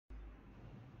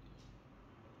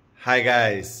Hi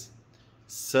guys.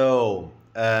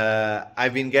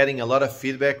 I've been getting a lot of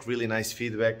feedback, really nice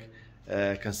feedback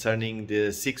concerning the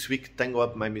 6-week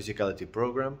TangoUp My Musicality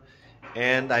program,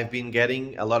 and I've been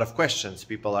getting a lot of questions.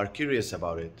 People are curious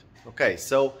about it. Okay,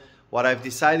 so what I've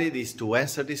decided is to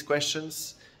answer these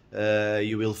questions.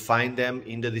 You will find them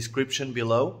in the description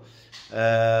below.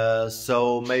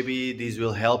 So maybe this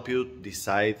will help you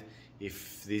decide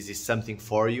if this is something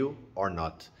for you or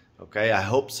not. Okay, I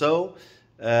hope so.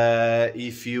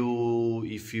 If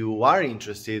you are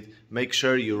interested, make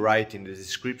sure you write in the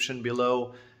description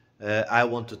below, I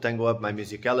want to tango up my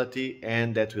musicality,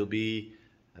 and that will be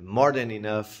more than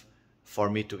enough for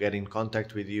me to get in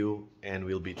contact with you, and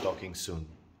we'll be talking soon.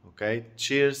 Okay,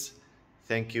 cheers.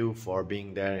 Thank you for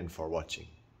being there and for watching.